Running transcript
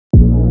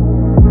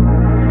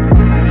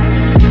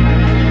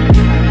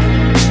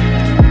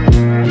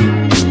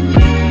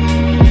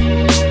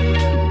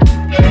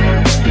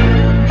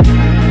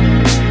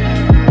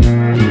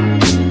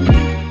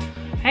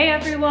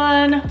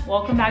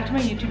back to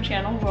my YouTube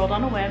channel, World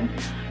On A Whim.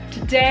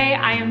 Today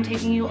I am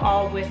taking you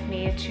all with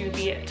me to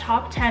the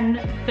top 10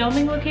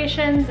 filming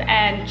locations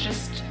and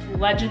just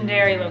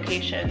legendary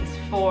locations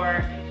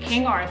for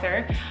King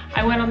Arthur.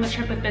 I went on the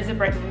trip with Visit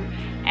Britain,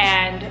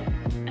 and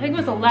I think it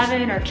was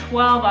 11 or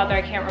 12 other,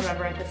 I can't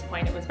remember at this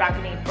point, it was back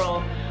in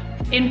April,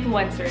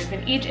 influencers,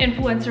 and each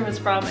influencer was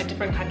from a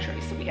different country.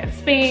 So we had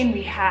Spain,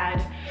 we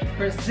had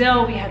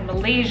Brazil, we had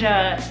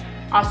Malaysia,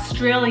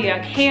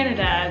 Australia,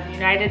 Canada, the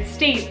United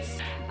States,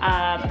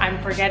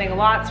 I'm forgetting a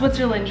lot,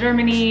 Switzerland,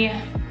 Germany,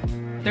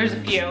 there's a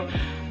few.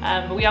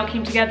 But we all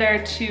came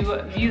together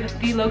to view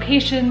the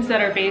locations that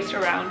are based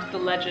around the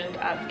legend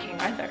of King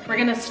Arthur. We're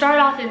gonna start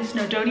off in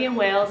Snowdonia,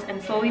 Wales, and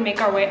slowly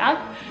make our way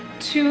up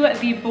to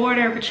the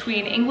border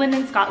between England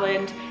and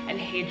Scotland and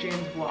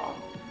Hadrian's Wall.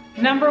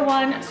 Number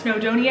 1,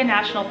 Snowdonia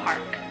National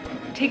Park.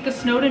 Take the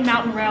Snowdon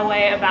Mountain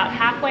Railway about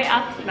halfway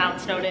up Mount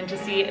Snowdon to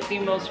see the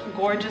most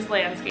gorgeous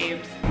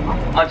landscapes.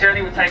 Our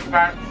journey would take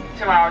about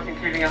 2 hours,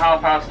 including a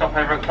half-hour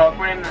stopover at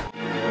Clogwyn.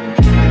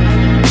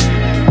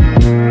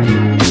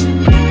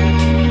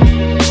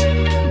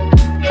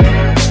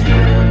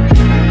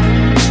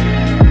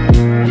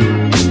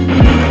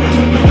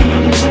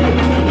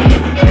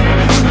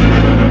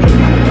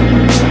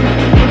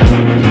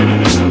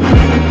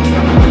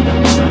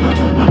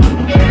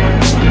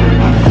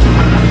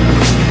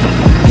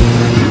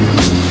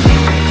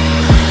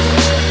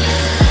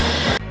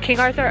 King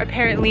Arthur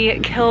apparently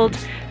killed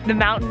the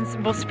mountain's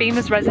most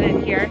famous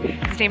resident here.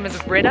 His name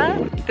is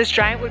Rita. This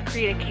giant would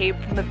create a cape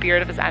from the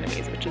beard of his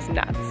enemies, which is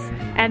nuts.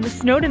 And the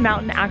Snowdon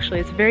Mountain, actually,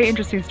 it's a very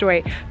interesting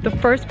story. The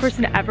first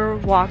person to ever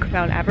walk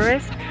Mount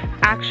Everest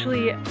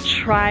actually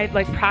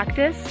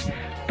practiced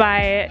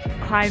by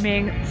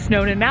climbing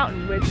Snowdon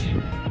Mountain,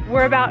 which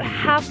we're about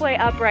halfway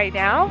up right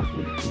now.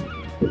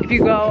 If you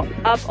go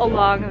up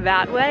along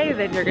that way,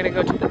 then you're gonna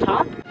go to the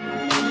top.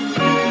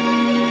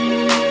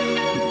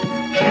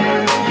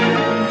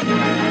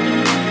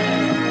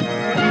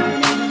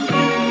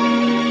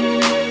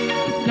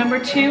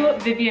 Number 2,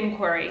 Vivian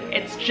Quarry.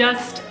 It's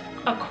just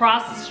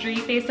across the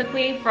street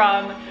basically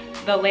from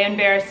the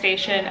land-bearer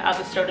station of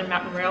the Snowdon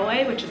Mountain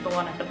Railway, which is the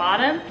one at the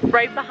bottom.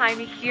 Right behind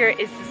me here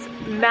is this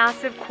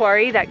massive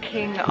quarry that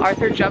King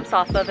Arthur jumps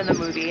off of in the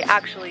movie.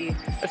 Actually,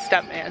 a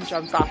stuntman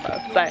jumps off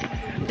of, but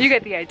you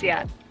get the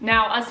idea.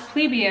 Now, us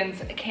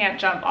plebeians can't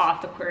jump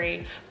off the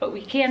quarry, but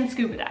we can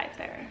scuba dive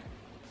there.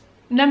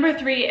 Number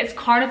 3 is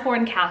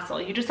Carnarvon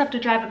Castle. You just have to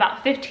drive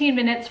about 15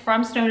 minutes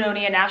from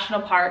Snowdonia National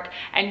Park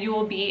and you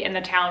will be in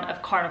the town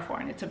of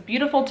Carnarvon. It's a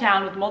beautiful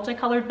town with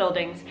multicolored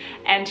buildings,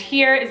 and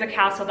here is a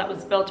castle that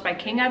was built by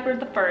King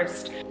Edward I,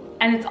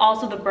 and it's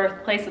also the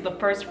birthplace of the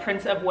first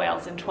Prince of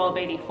Wales in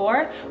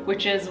 1284,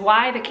 which is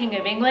why the King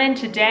of England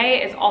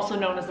today is also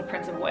known as the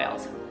Prince of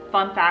Wales.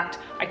 Fun fact,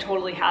 I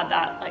totally had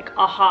that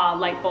aha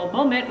light bulb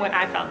moment when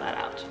I found that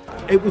out.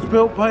 It was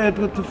built by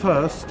Edward I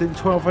in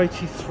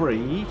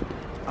 1283.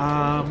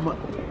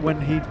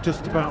 When he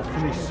just about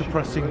finished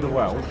suppressing the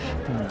Welsh,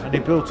 and he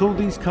built all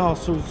these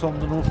castles on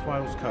the North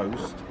Wales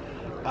coast,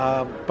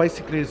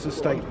 basically as a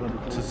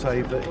statement to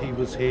say that he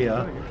was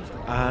here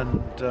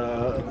and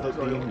that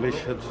the English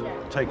had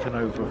taken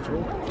over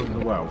from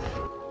the Welsh.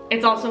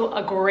 It's also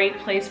a great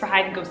place for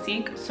hide and go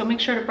seek, so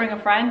make sure to bring a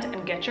friend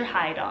and get your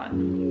hide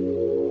on.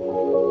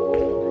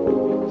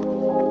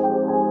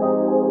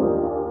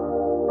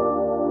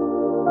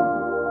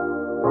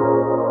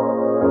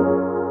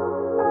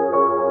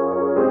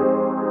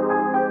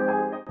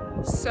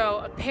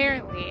 So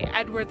apparently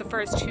Edward I,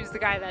 who's the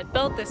guy that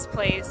built this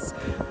place,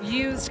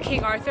 used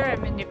King Arthur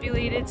and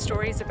manipulated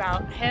stories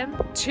about him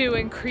to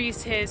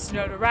increase his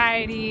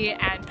notoriety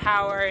and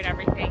power and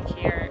everything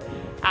here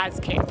as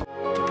king.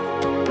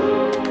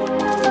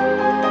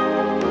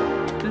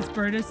 This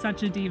bird is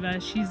such a diva.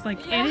 She's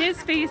like in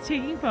his face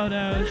taking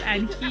photos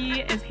and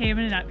he is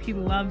hamming it up. He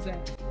loves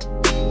it.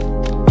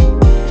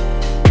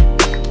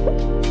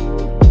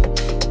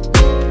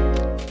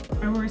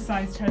 I wear a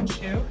size 10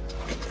 shoe.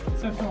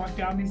 So I have to walk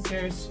down these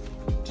stairs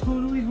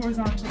totally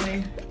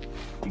horizontally,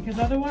 because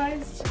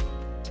otherwise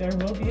there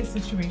will be a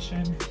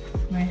situation.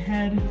 My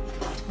head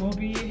will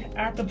be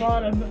at the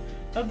bottom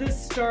of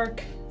this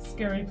dark,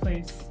 scary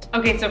place.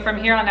 Okay, so from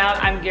here on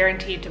out, I'm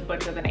guaranteed to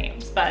butcher the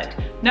names, but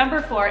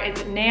number 4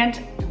 is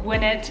Nant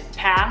Gwynedd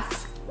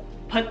Pass.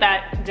 Put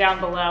that down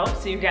below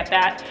so you get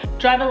that.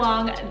 Drive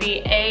along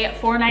the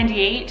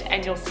A498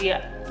 and you'll see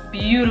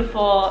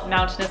beautiful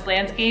mountainous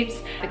landscapes.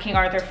 The King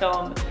Arthur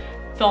film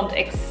filmed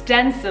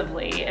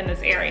extensively in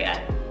this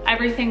area.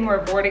 Everything where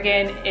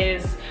Vortigern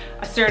is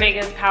asserting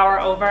his power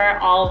over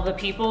all of the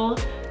people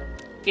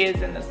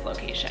is in this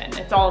location.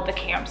 It's all at the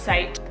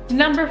campsite.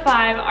 Number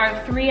 5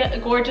 are 3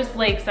 gorgeous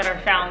lakes that are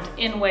found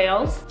in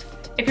Wales.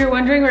 If you're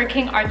wondering where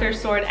King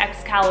Arthur's sword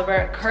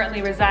Excalibur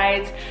currently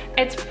resides,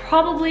 it's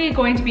probably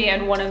going to be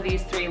in one of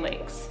these 3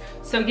 lakes.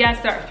 So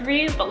yes, there are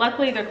 3, but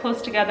luckily they're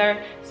close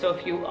together. So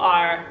if you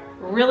are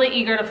really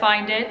eager to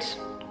find it,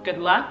 good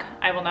luck.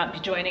 I will not be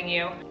joining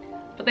you.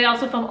 But they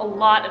also film a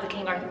lot of the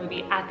King Arthur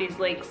movie at these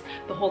lakes.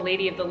 The whole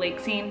Lady of the Lake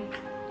scene,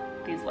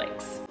 these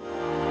lakes.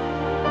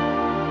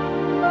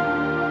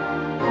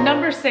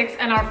 Number 6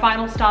 and our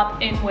final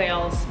stop in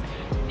Wales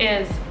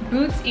is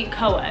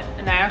Bewts-y-Coed,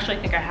 and I actually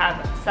think I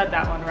have said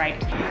that one right.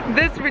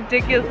 This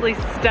ridiculously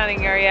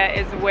stunning area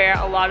is where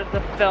a lot of the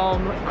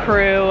film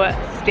crew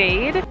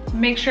stayed.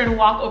 Make sure to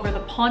walk over the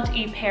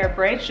Pont-y-Pere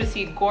bridge to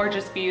see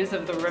gorgeous views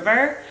of the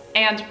river.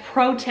 And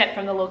pro tip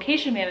from the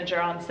location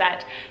manager on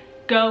set,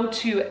 go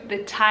to the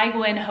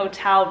Tygwyn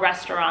Hotel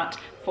restaurant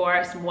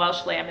for some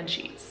Welsh lamb and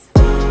cheese.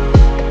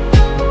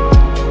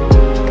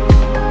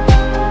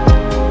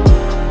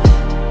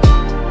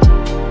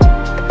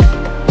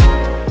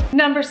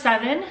 Number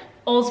 7,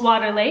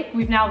 Ullswater Lake.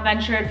 We've now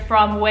ventured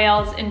from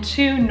Wales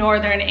into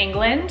northern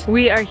England.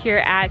 We are here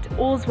at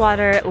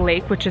Ullswater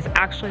Lake, which is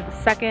actually the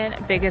second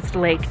biggest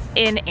lake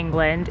in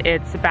England.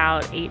 It's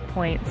about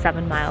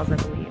 8.7 miles, I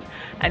believe.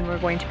 And we're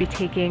going to be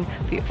taking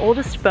the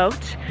oldest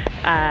boat.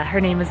 Her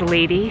name is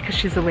Lady, because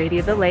she's the lady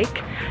of the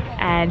lake.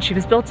 And she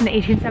was built in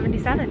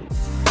 1877.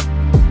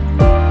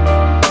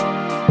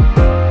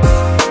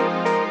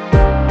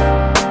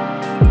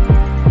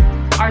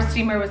 Our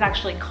steamer was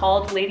actually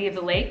called Lady of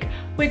the Lake,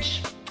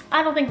 which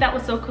I don't think that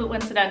was so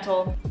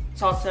coincidental.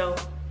 It's also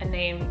a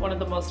name, one of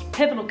the most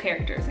pivotal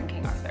characters in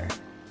King Arthur.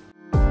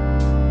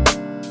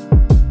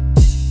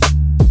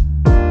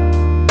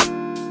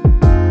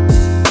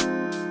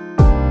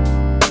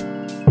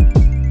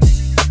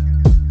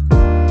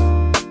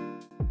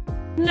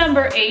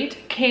 Number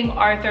 8, King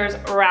Arthur's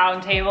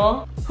Round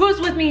Table. Who's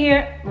with me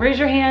here? Raise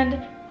your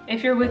hand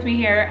if you're with me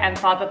here and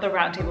thought that the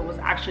round table was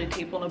actually a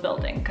table in a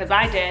building, because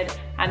I did,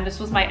 and this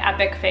was my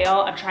epic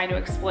fail of trying to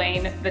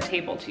explain the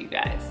table to you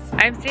guys.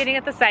 I'm standing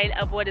at the site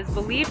of what is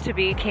believed to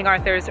be King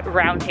Arthur's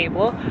Round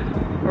Table,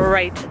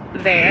 right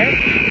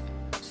there.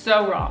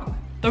 So wrong.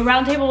 The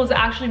Round Table was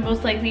actually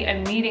most likely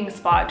a meeting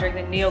spot during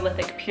the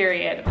Neolithic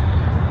period.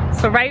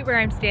 So right where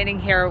I'm standing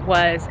here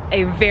was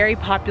a very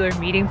popular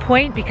meeting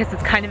point because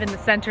it's kind of in the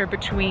center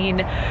between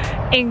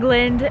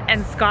England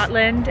and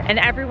Scotland, and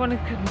everyone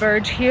could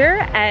converge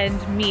here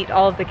and meet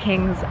all of the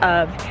kings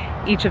of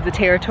each of the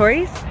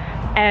territories.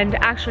 And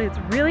actually it's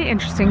really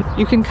interesting.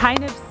 You can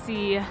kind of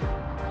see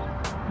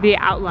the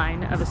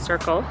outline of a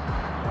circle,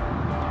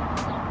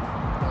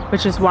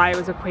 which is why it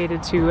was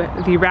equated to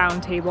the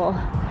Round Table.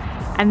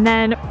 And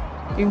then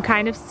you can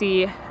kind of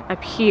see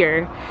up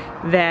here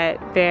that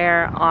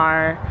there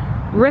are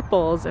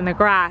ripples in the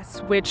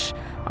grass, which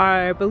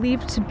are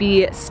believed to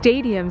be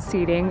stadium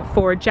seating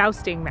for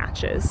jousting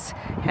matches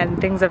and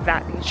things of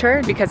that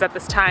nature, because at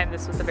this time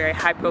this was a very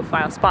high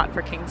profile spot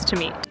for kings to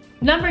meet.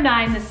 Number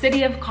 9, the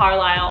city of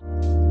Carlisle.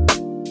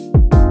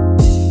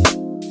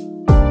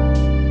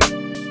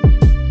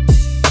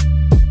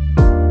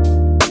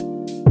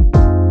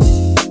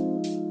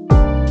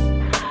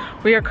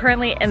 We are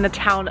currently in the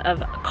town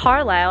of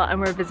Carlisle and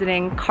we're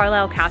visiting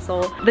Carlisle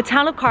Castle. The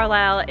town of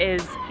Carlisle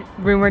is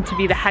rumored to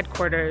be the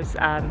headquarters,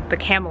 the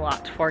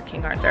Camelot for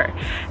King Arthur.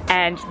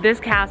 And this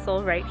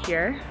castle right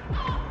here,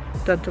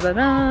 dun, dun, dun,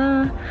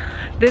 dun,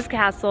 this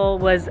castle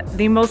was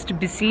the most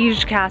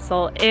besieged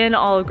castle in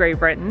all of Great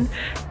Britain.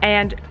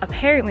 And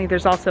apparently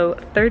there's also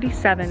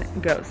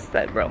 37 ghosts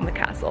that roam the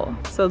castle.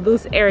 So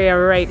this area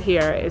right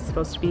here is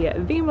supposed to be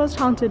the most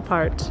haunted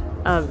part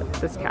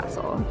of this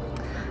castle.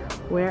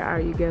 Where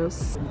are you,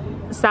 ghosts?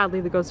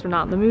 Sadly, the ghosts are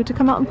not in the mood to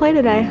come out and play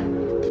today.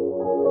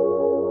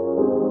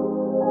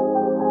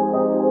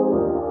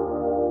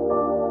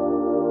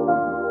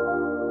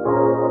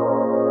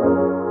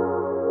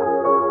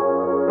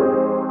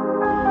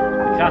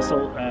 The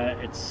castle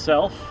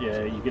itself,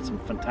 you get some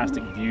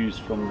fantastic views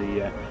from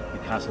the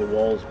castle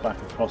walls back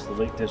across the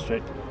Lake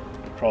District,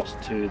 across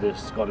to the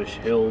Scottish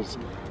hills,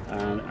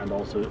 and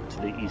also to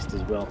the east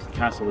as well. The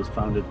castle was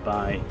founded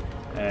by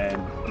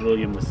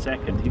William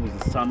II. He was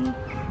the son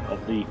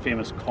of the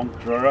famous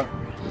conqueror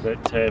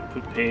that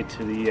put paid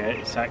to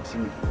the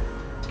Saxon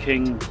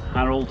King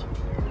Harold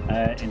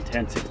in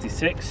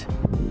 1066.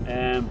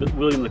 But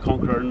William the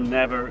Conqueror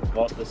never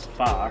got this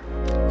far.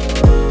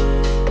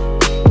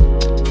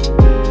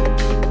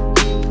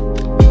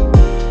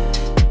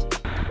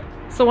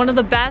 So one of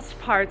the best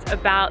parts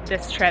about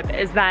this trip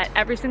is that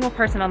every single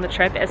person on the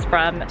trip is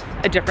from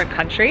a different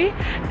country.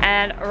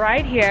 And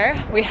right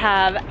here we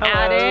have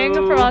Adding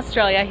from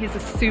Australia. He's a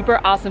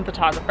super awesome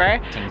photographer.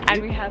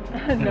 And we have,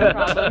 no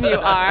problem, you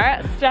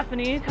are.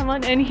 Stephanie, come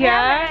on in here.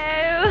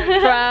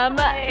 Hello. From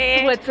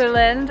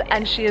Switzerland.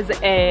 And she is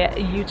a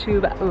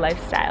YouTube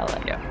lifestyle.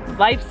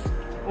 Lifestyle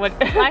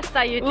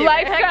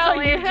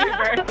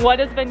YouTuber. What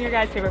has been your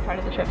guys' favorite part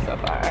of the trip so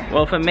far?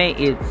 Well, for me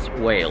it's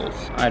Wales.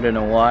 I don't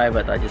know why,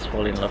 but I just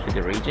fall in love with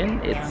the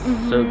region. It's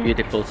so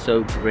beautiful,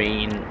 so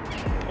green.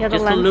 Yeah, the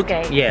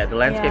landscape. The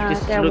landscape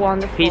just looks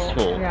wonderful.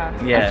 Peaceful.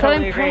 It's so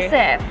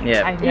impressive.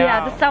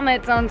 Yeah. The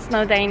summits on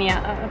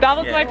Snowdonia. That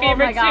was my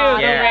favorite too.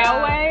 The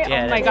railway.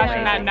 Yeah, oh my gosh,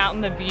 and that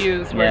mountain, the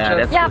views were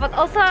just. Yeah, but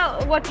also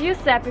what you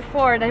said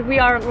before, that we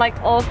are like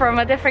all from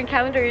a different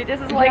country. This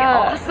is like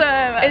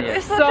awesome.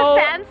 It's such a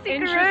fancy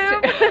group.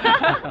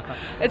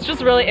 It's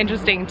just really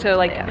interesting to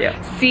like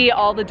see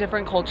all the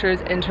different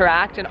cultures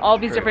interact and all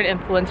these different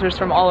influencers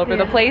from all over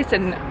the place,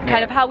 and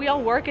kind of how we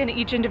all work in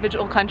each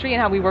individual country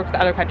and how we work with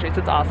other countries.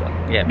 It's awesome.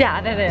 awesome. Yeah.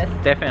 Yeah, that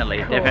is.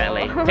 Definitely, Cool.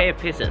 definitely. Pay a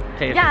visit.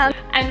 Pay a Yeah.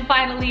 visit. And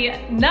finally,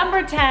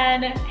 number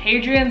 10,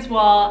 Hadrian's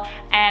Wall,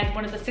 and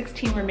one of the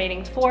 16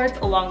 remaining forts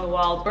along the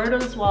wall,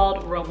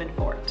 Bertelswald Roman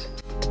Fort.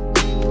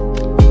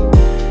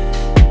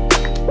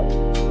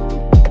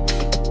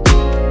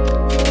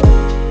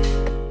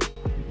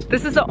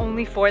 This is the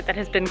only fort that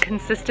has been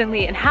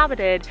consistently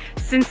inhabited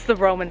since the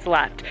Romans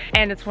left,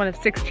 and it's one of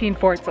 16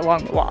 forts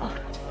along the wall.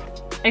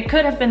 It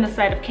could have been the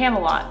site of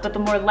Camelot, but the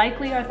more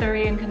likely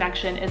Arthurian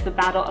connection is the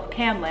Battle of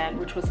Camlan,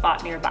 which was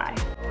fought nearby.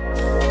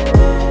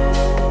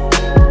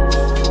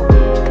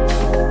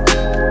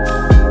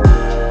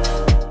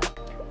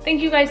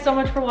 Thank you guys so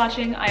much for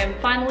watching. I am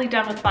finally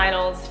done with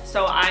finals,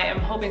 so I am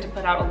hoping to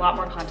put out a lot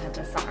more content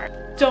this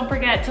summer. Don't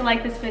forget to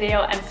like this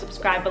video and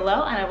subscribe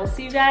below, and I will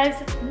see you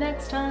guys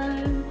next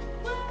time.